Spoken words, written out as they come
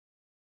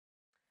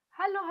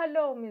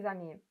Hello, mes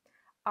amis.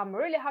 I'm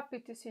really happy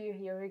to see you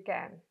here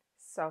again.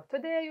 So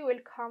today we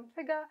will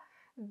configure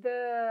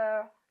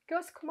the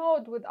Kiosk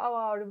mode with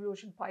our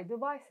Revolution-Pi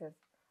devices.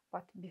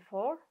 But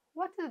before,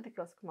 what is the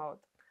Kiosk mode?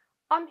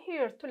 I'm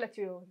here to let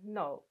you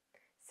know.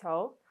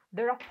 So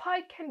the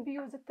Pi can be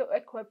used to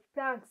equip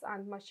plants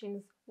and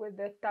machines with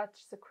a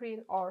touch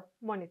screen or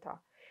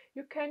monitor.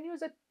 You can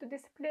use it to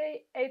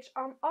display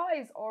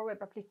HMIs or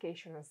web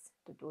applications.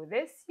 To do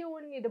this, you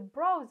will need a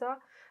browser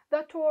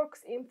that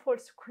works in full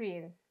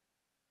screen.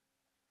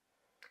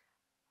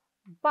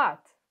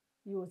 But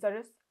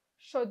users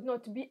should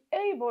not be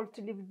able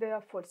to leave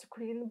the full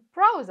screen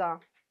browser.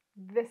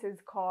 This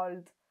is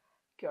called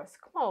Kiosk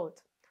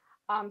mode.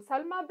 I'm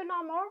Salma bin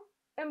Amr,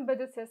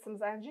 Embedded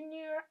Systems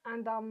Engineer,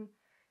 and I'm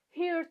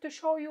here to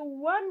show you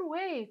one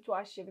way to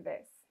achieve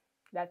this.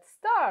 Let's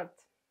start.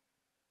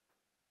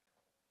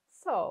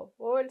 So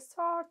we'll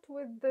start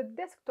with the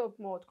desktop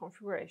mode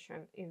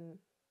configuration in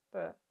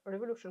the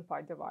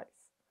Revolution-Pi device.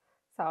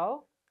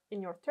 So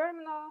in your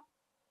terminal,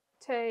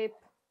 type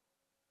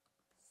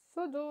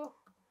sudo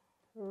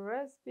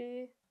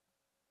resb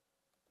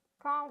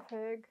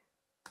config,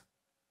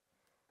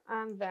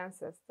 and then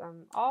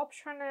system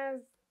option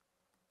is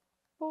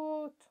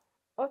boot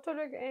auto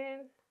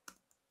login,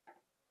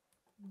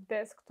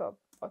 desktop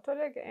auto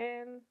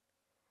login,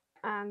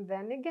 and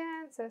then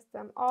again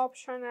system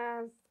option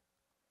is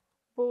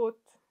boot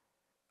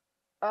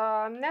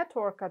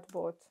network at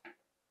boot.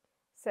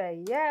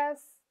 Say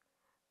yes,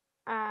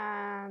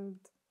 and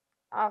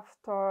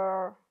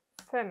after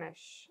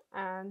finish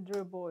and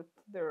reboot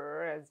the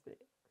Raspberry.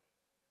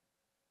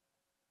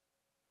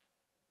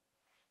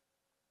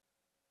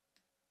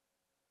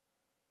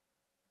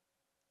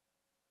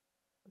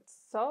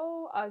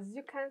 So as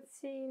you can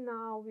see,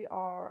 now we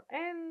are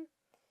in.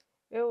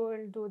 We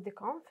will do the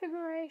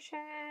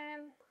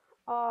configuration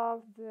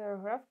of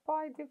the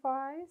Pi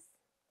device.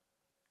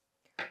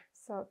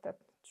 So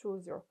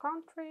choose your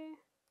country.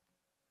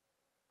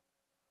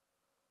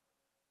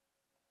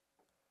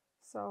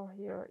 So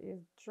here is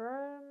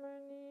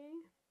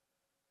Germany,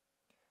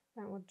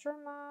 then with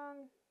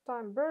German,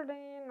 time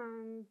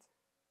Berlin,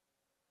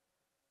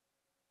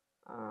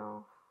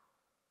 and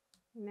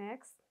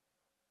next.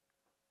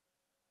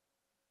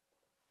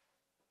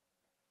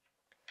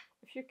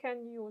 If you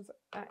can use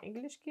an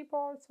English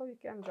keyboard, so you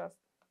can just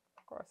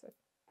cross it.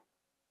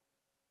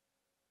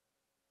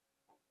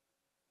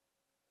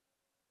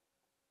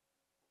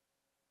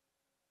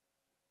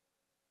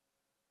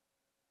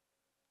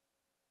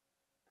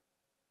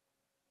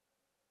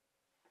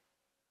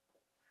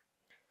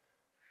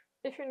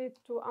 If you need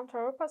to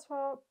enter a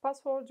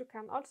password, you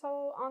can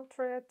also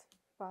enter it,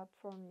 but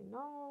for me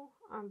no.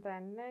 And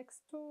then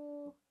next,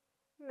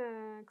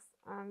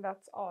 and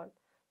that's all.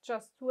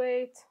 Just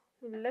wait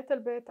a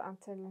little bit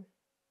until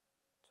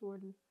it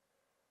will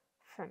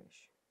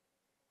finish.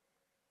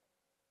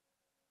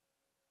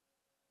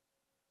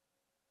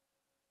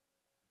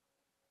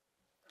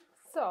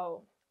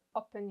 So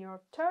open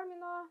your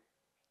terminal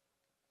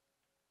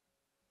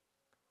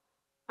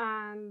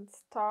and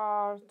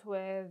start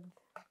with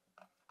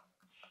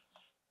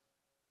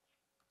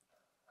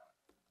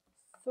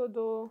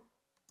sudo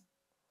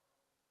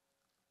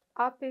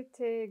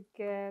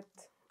apt-get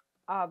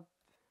update.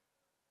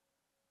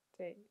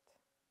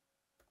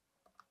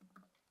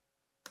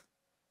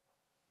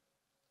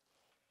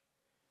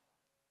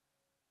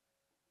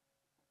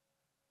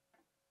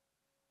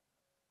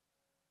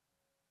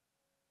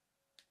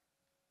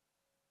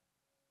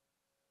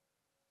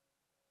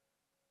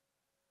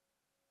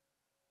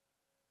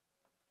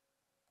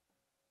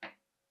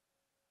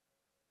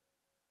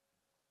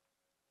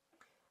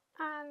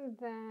 And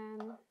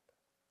then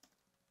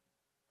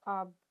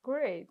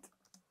upgrade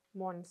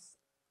once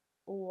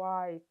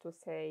Y to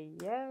say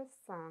yes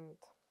and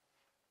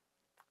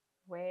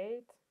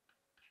wait.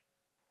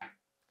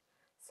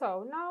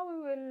 So now we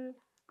will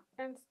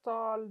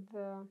install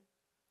the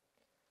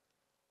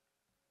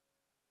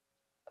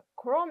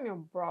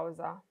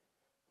Chromium-browser.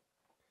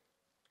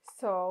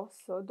 So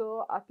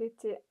sudo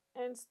apt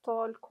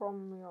install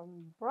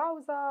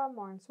Chromium-browser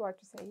once Y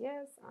to say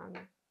yes and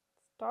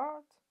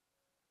start.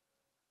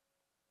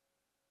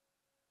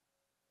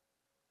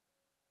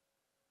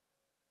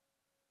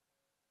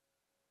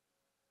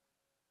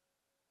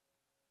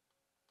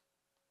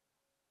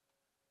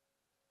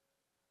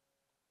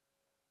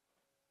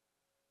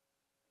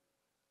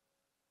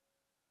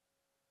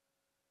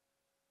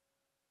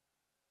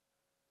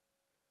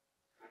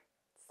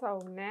 So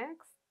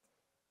next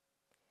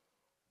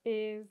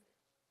is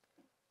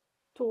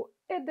to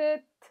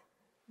edit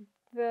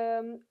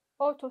the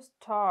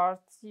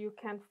autostart. You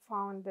can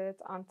find it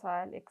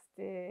under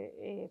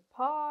LXDE-pi,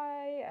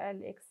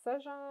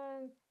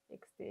 lxsession,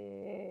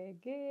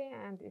 LXDE-pi,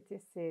 and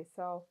etc.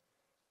 So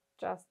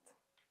just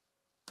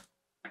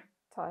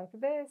type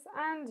this,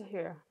 and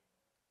here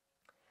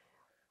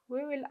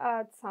we will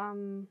add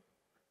some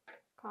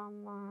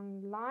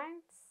command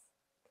lines.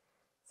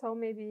 So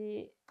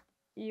maybe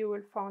you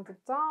will find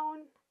it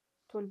down.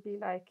 It will be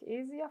like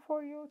easier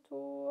for you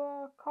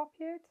to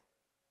copy it.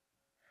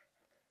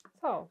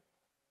 So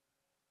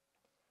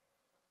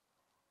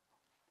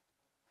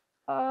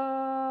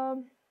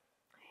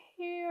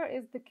Here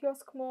is the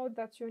kiosk mode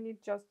that you need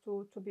just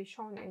to be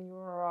shown in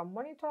your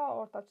monitor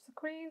or touch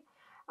screen.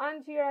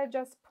 And here I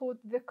just put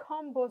the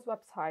Compose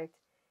website.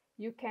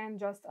 You can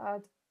just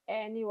add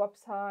any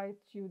website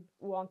you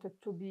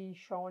wanted to be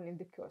shown in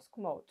the kiosk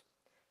mode.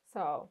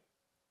 So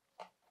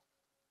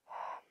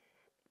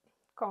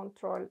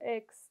Ctrl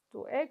X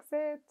to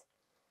exit.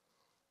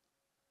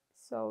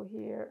 So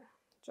here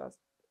just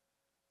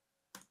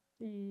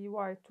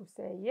Y to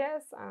say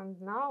yes,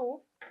 and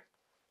now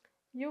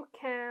you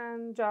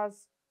can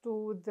just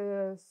do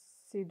the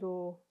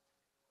sudo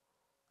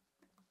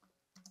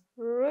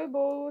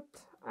reboot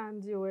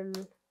and you will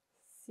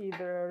see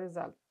the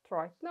result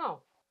right now.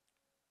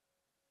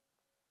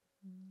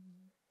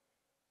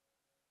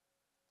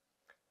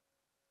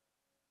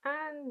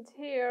 And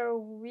here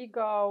we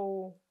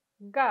go,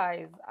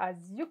 guys. As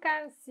you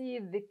can see,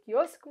 the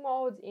kiosk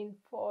mode in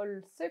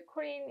full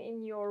screen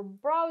in your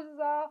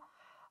browser,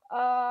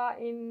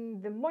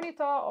 in the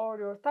monitor or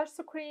your touch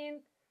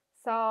screen.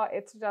 So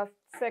it's just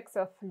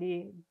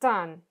successfully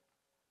done.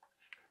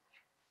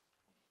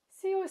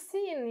 See you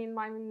soon in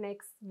my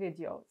next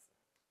videos.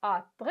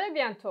 À très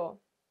bientôt.